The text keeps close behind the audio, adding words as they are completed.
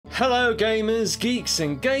Hello gamers, geeks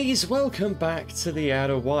and gays, welcome back to the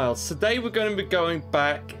Outer Wilds. Today we're going to be going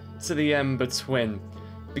back to the Ember Twin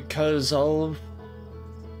because, oh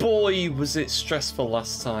boy, was it stressful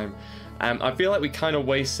last time. I feel like we kind of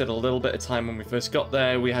wasted a little bit of time when we first got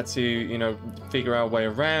there. We had to, you know, figure our way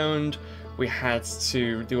around. We had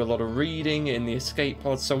to do a lot of reading in the escape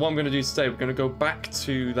pod. So what I'm going to do today, we're going to go back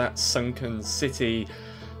to that sunken city.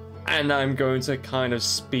 And I'm going to kind of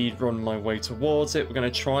speed run my way towards it. We're going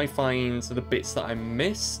to try find the bits that I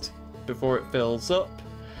missed before it fills up.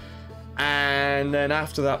 And then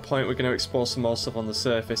after that point, we're going to explore some more stuff on the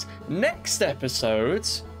surface. Next episode,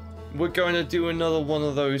 we're going to do another one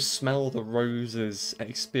of those smell the roses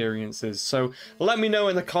experiences. So let me know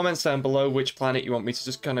in the comments down below which planet you want me to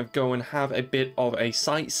just kind of go and have a bit of a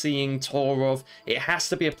sightseeing tour of. It has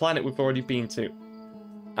to be a planet we've already been to.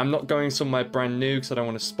 I'm not going somewhere brand new because I don't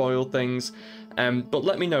want to spoil things. But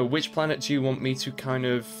let me know, which planet do you want me to kind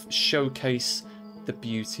of showcase the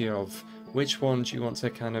beauty of? Which one do you want to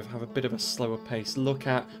kind of have a bit of a slower pace look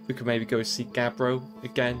at? We could maybe go see Gabbro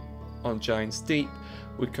again on Giant's Deep.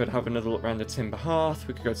 We could have another look around the Timber Hearth.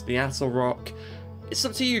 We could go to the Atoll Rock. It's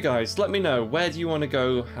up to you guys. Let me know, where do you want to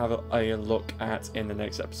go have a look at in the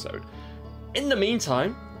next episode? In the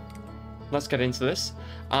meantime, let's get into this.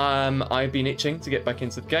 I've been itching to get back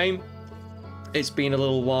into the game. It's been a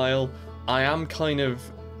little while. I am kind of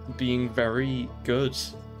being very good,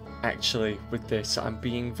 actually, with this. I'm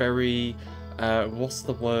being very, what's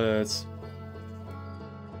the word?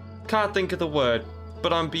 Can't think of the word,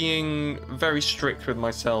 but I'm being very strict with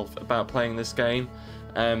myself about playing this game.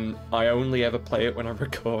 I only ever play it when I'm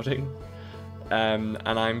recording. And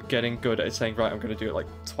I'm getting good at saying, right, I'm going to do it like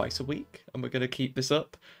twice a week, and we're going to keep this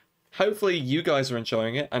up. Hopefully you guys are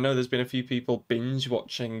enjoying it. I know there's been a few people binge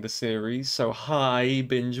watching the series, so hi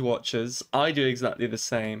binge watchers. I do exactly the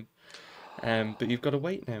same. But you've got to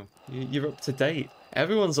wait now. You're up to date.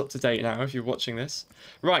 Everyone's up to date now if you're watching this.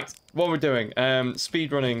 Right, what we're doing.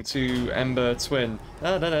 Speed running to Ember Twin.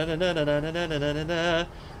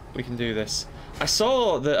 We can do this. I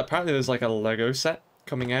saw that apparently there's like a Lego set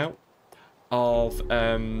coming out of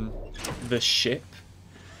the ship.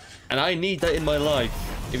 And I need that in my life.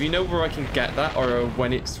 If you know where I can get that, or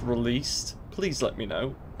when it's released, please let me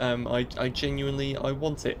know. I genuinely, I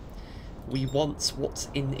want it. We want what's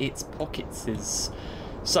in its pockets is.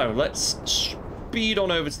 So, let's speed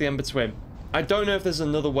on over to the Ember Twin. I don't know if there's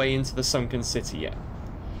another way into the sunken city yet.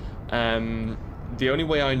 The only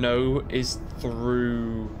way I know is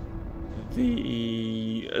through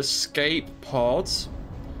the escape pod.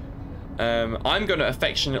 I'm going to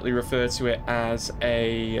affectionately refer to it as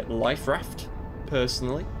a life raft,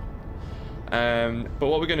 personally. But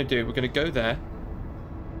what we're going to do, we're going to go there.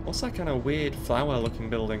 What's that kind of weird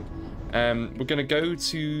flower-looking building? We're going to go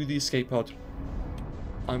to the escape pod.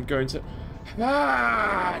 I'm going to...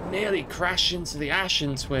 nearly crash into the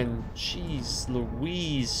Ashen Twin. Jeez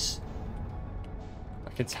Louise.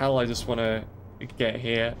 I can tell I just want to get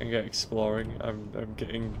here and get exploring. I'm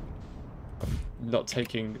not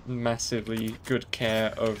taking massively good care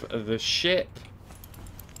of the ship.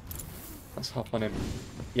 Let's hop on him.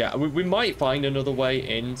 Yeah, we might find another way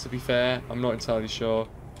in, to be fair. I'm not entirely sure.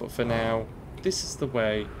 But for now, this is the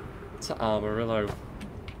way to Amarillo.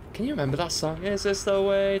 Can you remember that song? Is this the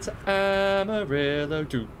way to Amarillo?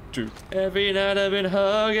 Do, do. Every night I've been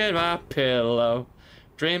hugging my pillow,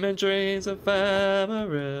 dreaming dreams of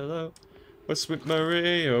Amarillo, where sweet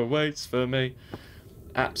Maria waits for me.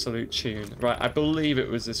 Absolute tune. Right, I believe it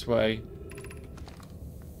was this way.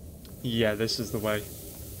 Yeah, this is the way.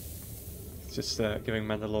 Just giving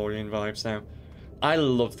Mandalorian vibes now. I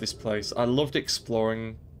love this place. I loved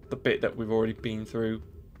exploring the bit that we've already been through.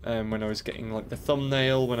 When I was getting like the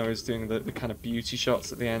thumbnail, when I was doing the kind of beauty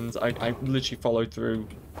shots at the end. I literally followed through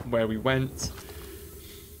where we went.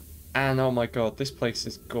 And oh my god, this place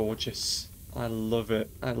is gorgeous. I love it.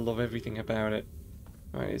 I love everything about it.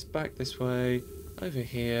 Right, it's back this way. Over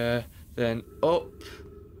here, then up.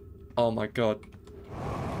 Oh my god.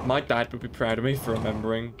 My dad would be proud of me for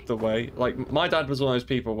remembering the way. Like, my dad was one of those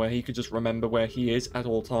people where he could just remember where he is at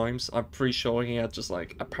all times. I'm pretty sure he had just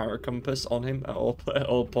like a power compass on him at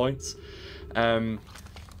all points. But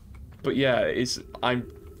yeah,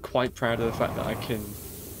 I'm quite proud of the fact that I can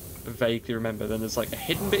vaguely remember. Then there's like a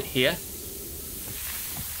hidden bit here.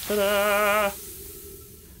 Ta-da!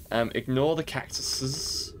 Ignore the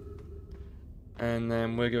cactuses. And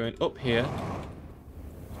then we're going up here.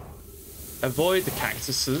 Avoid the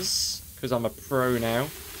cactuses, because I'm a pro now.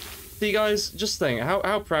 See guys, just think,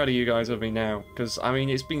 how proud are you guys of me now? Because, I mean,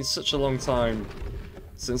 it's been such a long time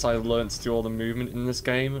since I learned to do all the movement in this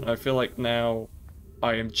game, and I feel like now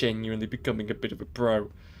I am genuinely becoming a bit of a pro.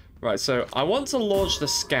 Right, so I want to launch the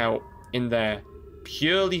scout in there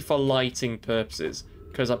purely for lighting purposes.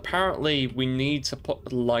 Because apparently we need to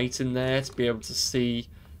put light in there to be able to see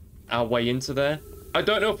our way into there. I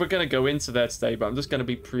don't know if we're going to go into there today, but I'm just going to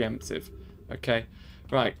be preemptive. Okay?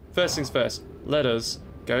 Right, first things first. Let us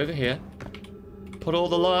go over here. Put all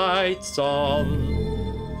the lights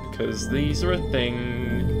on. Because these are a thing.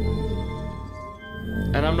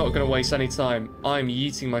 And I'm not going to waste any time. I'm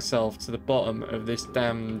yeeting myself to the bottom of this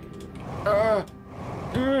damn...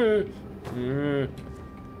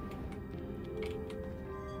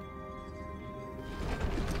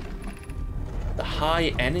 The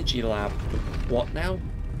high energy lab. What now?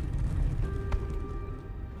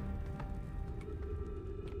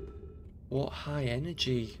 What high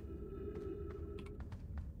energy?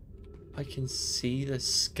 I can see the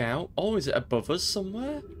scout. Oh, is it above us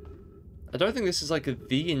somewhere? I don't think this is like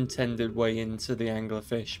the intended way into the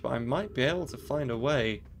anglerfish, but I might be able to find a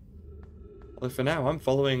way. Although for now, I'm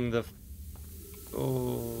following the...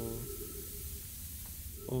 Oh,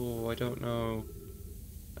 I don't know.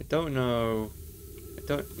 I don't know. I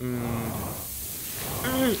don't...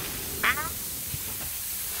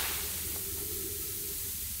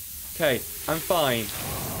 Okay, I'm fine.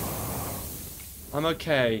 I'm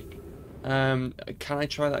okay. Can I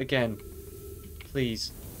try that again?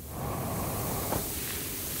 Please.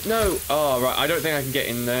 No! Oh, right, I don't think I can get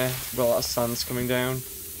in there. Well, that sun's coming down.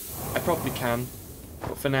 I probably can.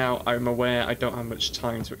 But for now, I'm aware I don't have much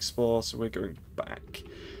time to explore, so we're going back.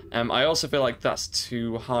 I also feel like that's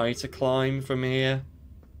too high to climb from here.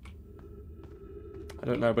 I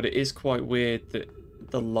don't know, but it is quite weird that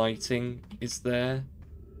the lighting is there.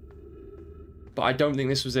 But I don't think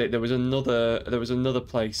this was it. There was another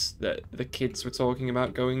place that the kids were talking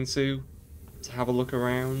about going to have a look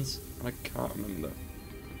around. And I can't remember.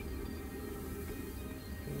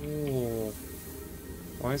 Oh.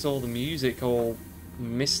 Why is all the music all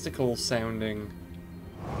mystical sounding?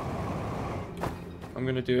 I'm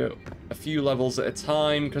gonna do it a few levels at a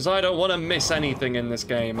time because I don't want to miss anything in this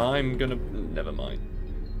game. Never mind.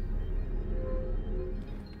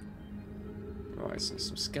 Right, so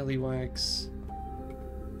some skellywags.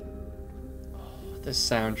 Oh, the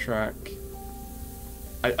soundtrack.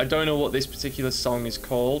 I don't know what this particular song is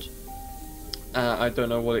called. I don't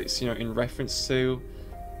know what it's, in reference to.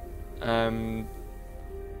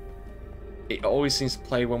 It always seems to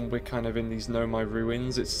play when we're kind of in these Nomai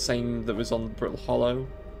ruins. It's the same that was on Brittle Hollow.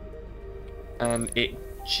 And it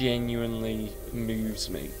genuinely moves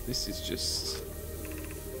me. This is just...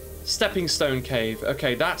 Stepping Stone Cave.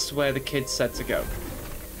 Okay, that's where the kids said to go.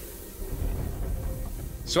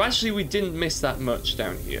 So actually we didn't miss that much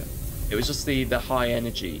down here. It was just the high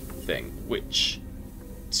energy thing, which,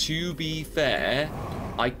 to be fair,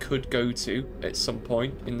 I could go to at some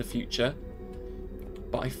point in the future.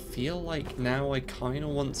 But I feel like now I kind of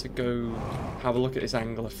want to go have a look at this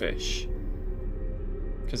anglerfish.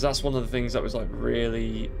 Because that's one of the things that was like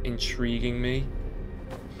really intriguing me.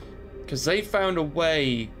 Because they found a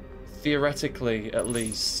way, theoretically at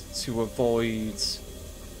least, to avoid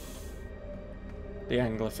the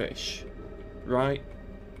anglerfish. Right?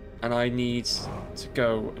 And I need to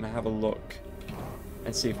go and have a look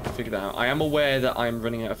and see if I can figure that out. I am aware that I'm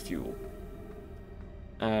running out of fuel.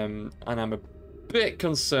 And I'm a bit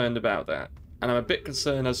concerned about that. And I'm a bit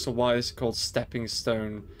concerned as to why this is called Stepping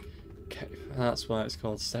Stone Cave. That's why it's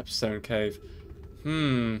called Stepstone Cave.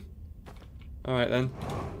 Alright then.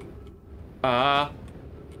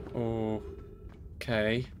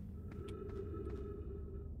 Okay.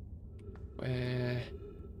 Where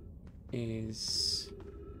is...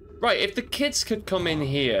 Right, if the kids could come in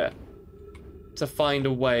here to find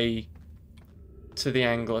a way to the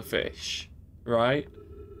anglerfish, right?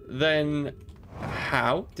 Then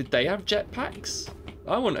how? Did they have jetpacks?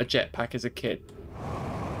 I want a jetpack as a kid.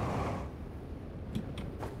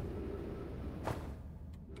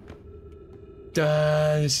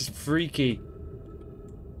 This is freaky.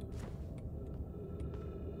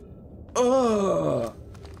 Oh,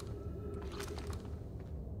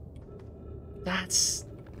 that's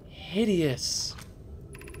hideous.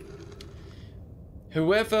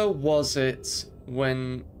 Whoever was it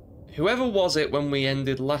when we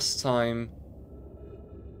ended last time?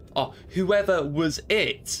 Oh, whoever was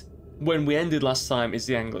it when we ended last time is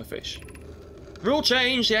the anglerfish. Rule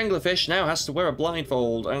change, the anglerfish now has to wear a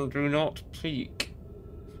blindfold and do not peek.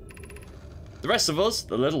 The rest of us,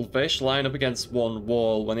 the little fish, line up against one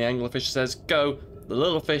wall. When the anglerfish says go, the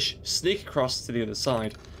little fish sneak across to the other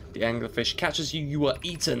side. The anglerfish catches you, you are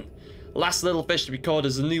eaten. Last little fish to be caught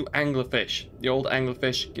is the new anglerfish. The old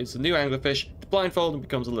anglerfish gives the new anglerfish the blindfold and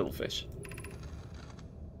becomes a little fish.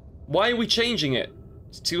 Why are we changing it?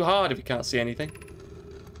 It's too hard if you can't see anything.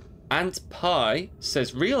 Aunt Pie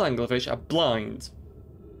says real anglerfish are blind.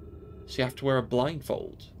 So you have to wear a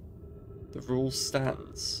blindfold. The rule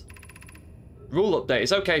stands. Rule update.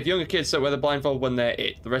 It's okay if younger kids don't wear the blindfold when they're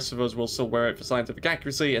it. The rest of us will still wear it for scientific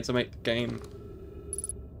accuracy and to make the game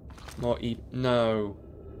more even. No.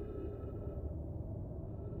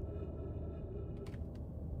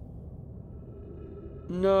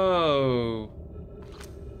 No.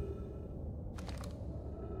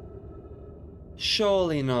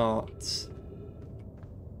 Surely not.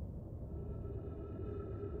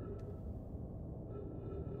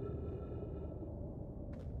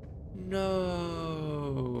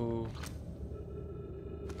 No.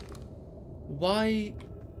 Why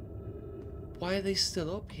are they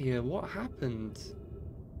still up here? What happened?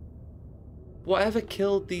 Whatever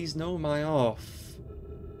killed these Nomai off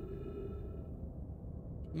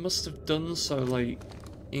must have done so, like,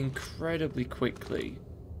 incredibly quickly.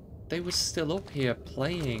 They were still up here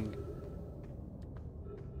playing.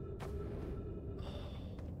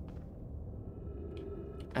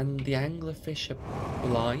 And the anglerfish are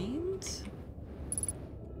blind?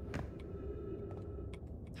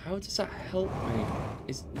 How does that help me?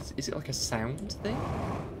 Is it like a sound thing?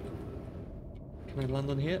 Can I land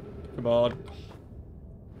on here? Come on.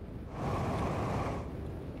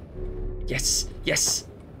 Yes! Yes!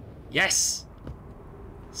 Yes!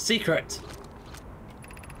 Secret!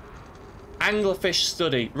 Anglerfish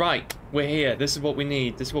study. Right, we're here. This is what we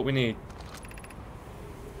need. This is what we need.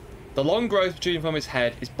 The long growth protruding from its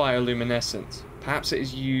head is bioluminescent. Perhaps it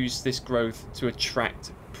has used this growth to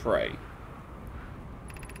attract prey.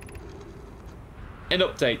 An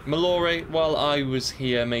update. Mallory, while I was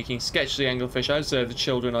here making sketch of the anglerfish, I observed the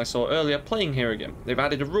children I saw earlier playing here again. They've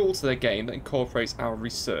added a rule to their game that incorporates our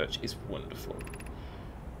research. It's wonderful.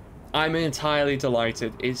 I'm entirely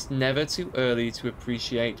delighted. It's never too early to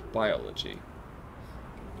appreciate biology.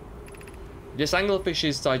 This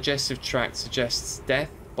anglerfish's digestive tract suggests death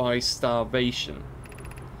by starvation.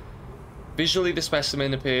 Visually, the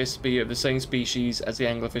specimen appears to be of the same species as the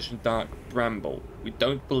anglerfish and dark bramble. We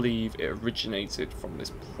don't believe it originated from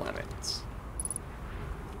this planet.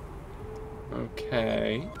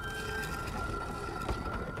 Okay.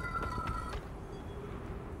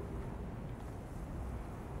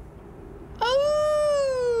 Oh!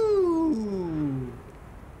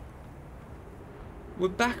 We're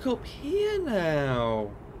back up here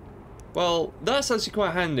now. Well, that's actually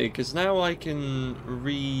quite handy, because now I can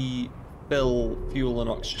refill fuel and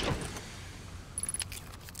oxygen.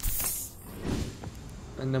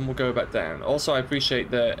 And then we'll go back down. Also, I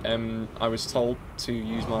appreciate that I was told to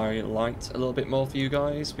use my light a little bit more for you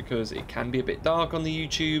guys, because it can be a bit dark on the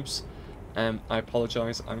YouTubes. I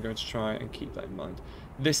apologise. I'm going to try and keep that in mind.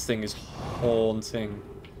 This thing is haunting.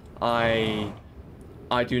 I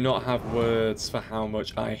do not have words for how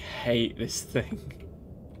much I hate this thing.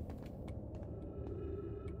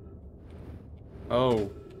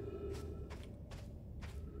 Oh.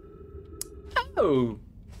 Oh.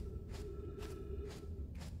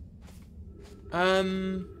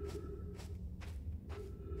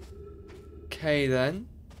 Okay then.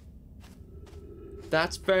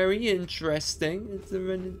 That's very interesting. Is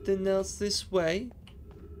there anything else this way?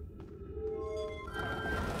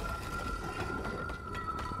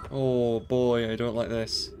 Oh boy, I don't like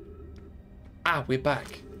this. Ah, we're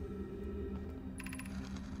back.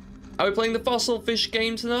 Are we playing the fossil fish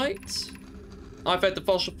game tonight? I fed the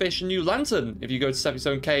fossil fish a new lantern. If you go to Stepping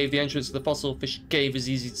Stone Cave, the entrance to the fossil fish cave is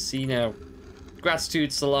easy to see now. Gratitude,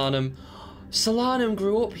 Solanum. Solanum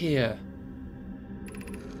grew up here.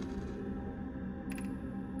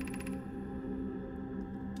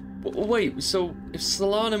 Wait, so if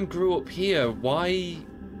Solanum grew up here, why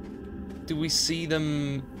do we see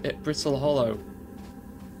them at Brittle Hollow?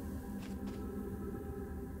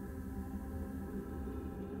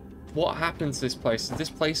 What happened to this place? Did this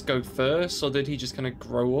place go first, or did he just kind of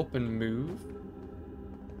grow up and move?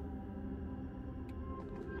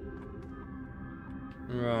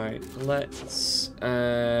 Right, let's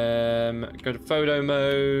go to photo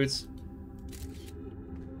mode.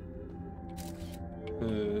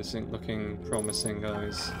 This ain't looking promising,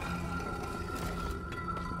 guys.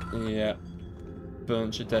 Yeah,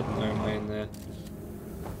 bunch of dead Nomai in there.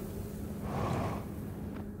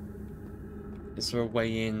 Is there a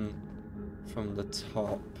way in from the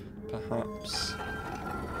top, perhaps?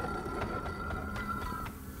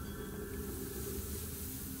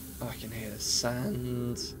 Oh, I can hear the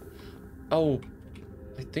sand. Oh,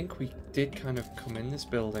 I think we did kind of come in this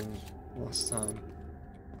building last time.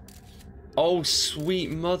 Oh, sweet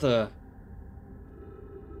mother.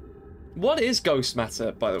 What is ghost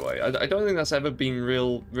matter, by the way? I don't think that's ever been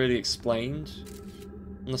really explained.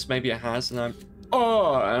 Unless maybe it has, and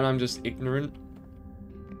I'm just ignorant.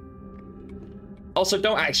 Also,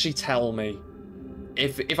 don't actually tell me.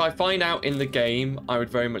 If I find out in the game, I would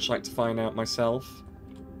very much like to find out myself.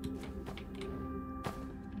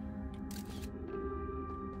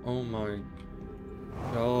 Oh my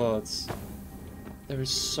god. There is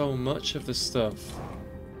so much of this stuff.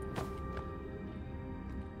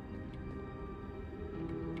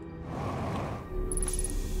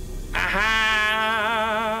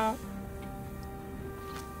 Aha!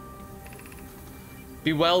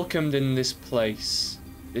 Be welcomed in this place.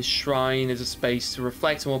 This shrine is a space to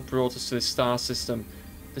reflect on what brought us to this star system,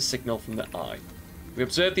 the signal from the eye. We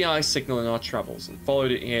observed the eye signal in our travels and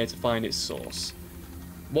followed it here to find its source.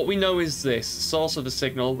 What we know is this: the source of the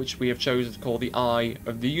signal, which we have chosen to call the eye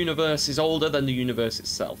of the universe, is older than the universe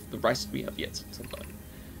itself. The rest we have yet to learn.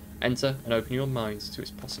 Enter and open your minds to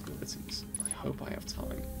its possibilities. I hope I have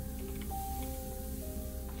time.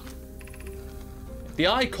 If the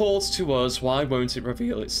eye calls to us, why won't it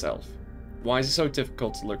reveal itself? Why is it so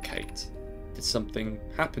difficult to locate? Did something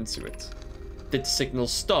happen to it? Did the signal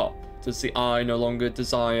stop? Does the eye no longer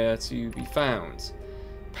desire to be found?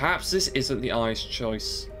 Perhaps this isn't the eye's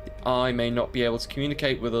choice. The eye may not be able to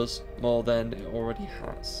communicate with us more than it already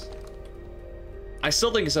has. I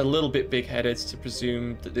still think it's a little bit big-headed to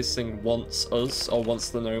presume that this thing wants us, or wants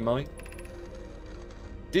the Nomai.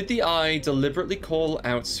 Did the eye deliberately call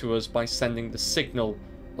out to us by sending the signal,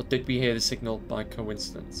 or did we hear the signal by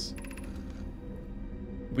coincidence?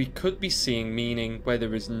 We could be seeing meaning where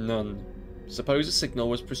there is none. Suppose a signal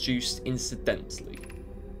was produced incidentally.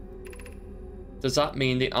 Does that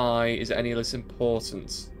mean the eye is any less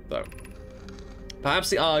important, though? Perhaps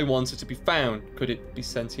the eye wanted to be found. Could it be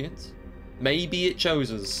sentient? Maybe it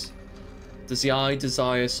chose us. Does the eye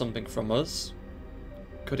desire something from us?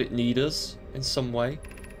 Could it need us in some way?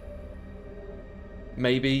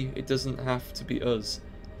 Maybe it doesn't have to be us.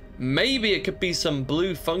 Maybe it could be some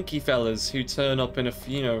blue funky fellas who turn up in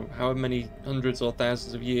you know, however many hundreds or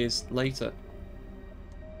thousands of years later.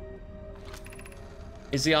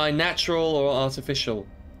 Is the eye natural or artificial?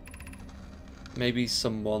 Maybe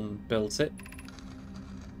someone built it.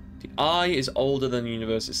 The eye is older than the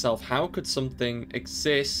universe itself. How could something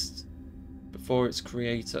exist before its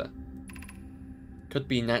creator? Could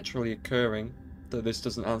be naturally occurring, though this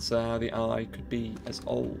doesn't answer how the eye could be as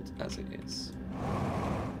old as it is.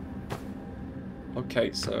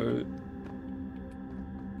 Okay, so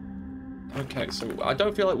I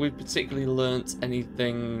don't feel like we've particularly learnt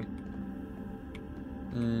anything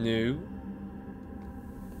new,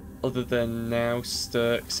 other than now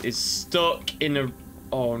Sturks is stuck in a...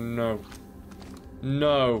 Oh no.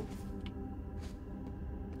 No.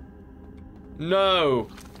 No.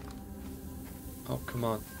 Oh, come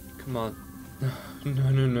on. Come on. No,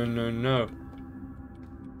 no, no, no, no.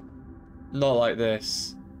 Not like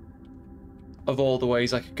this. Of all the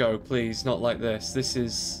ways I could go, please, not like this. This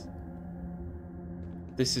is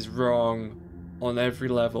wrong on every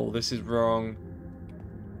level. This is wrong.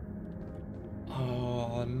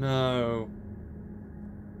 Oh no.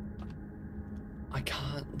 I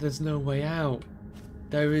can't. There's no way out.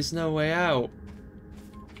 There is no way out.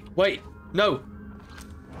 Wait, no.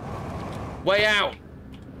 Way out.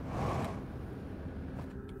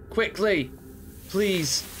 Quickly.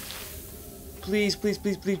 Please. Please, please,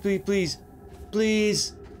 please, please, please, please.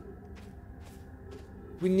 Please.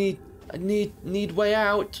 I need way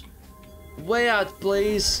out. Way out,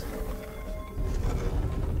 please.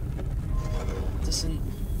 Doesn't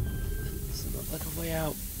look like a way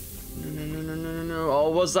out. No, no, no, no, no, no, no. Oh,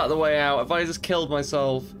 was that the way out? Have I just killed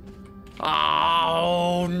myself?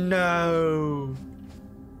 Oh, no.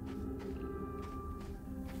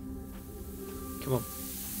 Come on.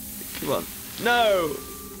 Come on. No.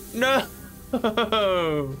 No.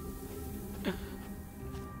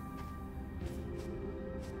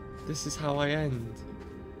 This is how I end.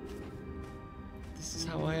 This is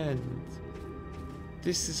how I end.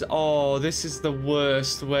 This is... Oh, this is the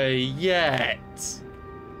worst way yet.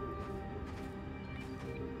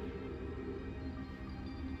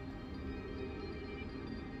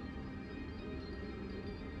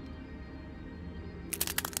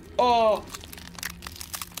 Oh!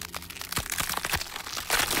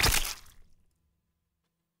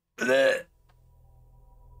 Blech.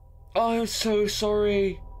 Oh, I'm so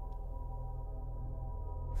sorry.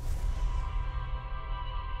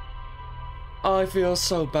 I feel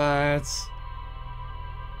so bad.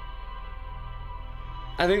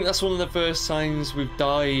 I think that's one of the first times we've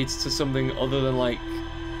died to something other than, like,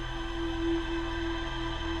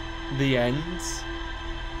 the end.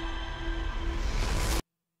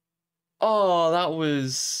 Oh, that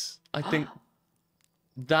was... I think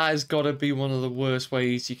that has got to be one of the worst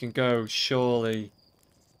ways you can go, surely.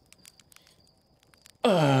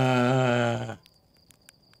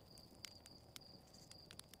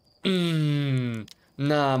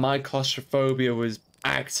 Nah, my claustrophobia was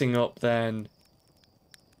acting up then.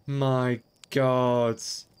 My God.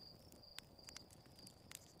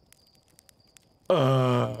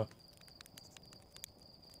 I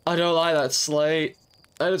don't like that slate.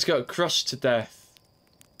 I just got crushed to death.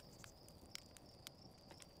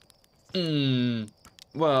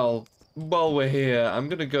 Well, while we're here, I'm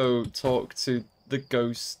gonna go talk to the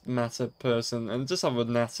ghost matter person and just have a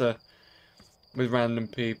natter with random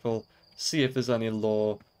people. See if there's any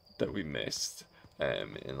lore that we missed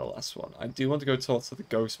in the last one. I do want to go talk to the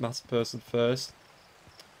ghost matter person first.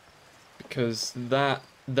 Because that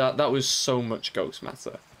was so much ghost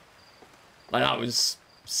matter. Like, that was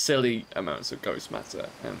silly amounts of ghost matter,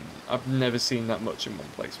 and I've never seen that much in one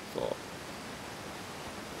place before.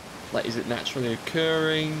 Like, is it naturally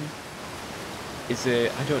occurring? Is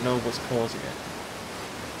it... I don't know what's causing it.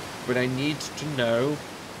 But I need to know,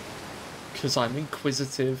 because I'm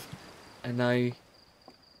inquisitive, and there's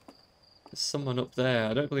someone up there.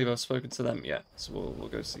 I don't believe I've spoken to them yet, so we'll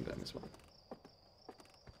go see them as well.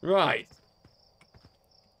 Right.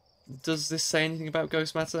 Does this say anything about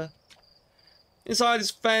ghost matter? Inside this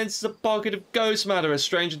fence is a pocket of ghost matter, a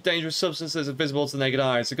strange and dangerous substance that is visible to the naked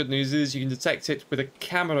eye. The good news is you can detect it with a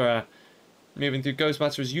camera. Moving through ghost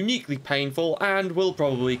matter is uniquely painful and will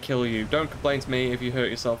probably kill you. Don't complain to me if you hurt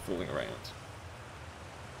yourself fooling around.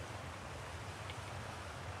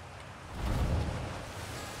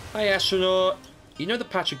 Hi, astronaut. You know the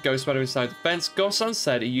patch of ghost matter inside the fence? Gosan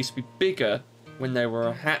said it used to be bigger when they were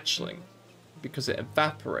a hatchling because it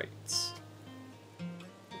evaporates.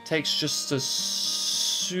 Takes just a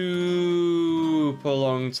super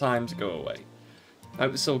long time to go away. I hope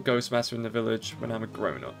there's still ghost matter in the village when I'm a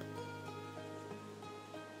grown-up.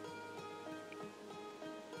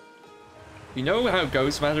 You know how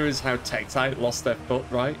ghost matter is how Tektite lost their foot,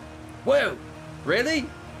 right? Whoa! Really?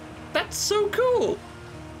 That's so cool!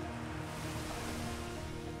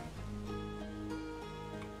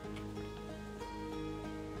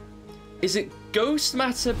 Is it ghost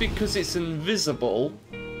matter because it's invisible?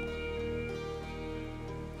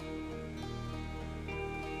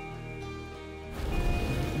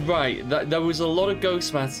 Right, there was a lot of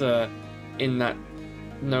ghost matter in that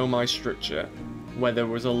Nomai structure, where there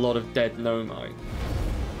was a lot of dead Nomai.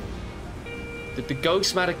 Did the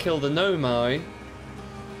ghost matter kill the Nomai?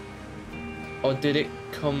 Or did it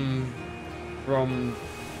come from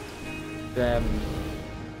them?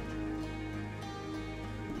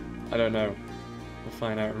 I don't know. We'll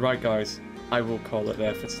find out. Right, guys, I will call it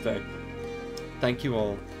there for today. Thank you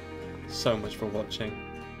all so much for watching.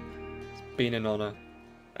 It's been an honor.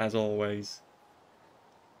 As always.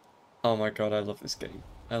 Oh my god, I love this game.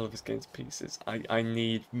 I love this game to pieces. I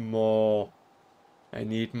need more. I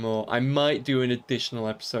need more. I might do an additional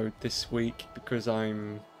episode this week because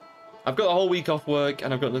I've got a whole week off work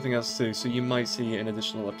and I've got nothing else to do, so you might see an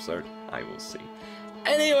additional episode. I will see.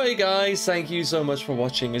 Anyway, guys, thank you so much for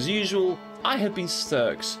watching. As usual, I have been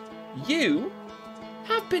Sturks. You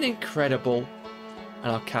have been incredible.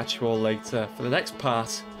 And I'll catch you all later for the next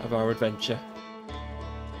part of our adventure.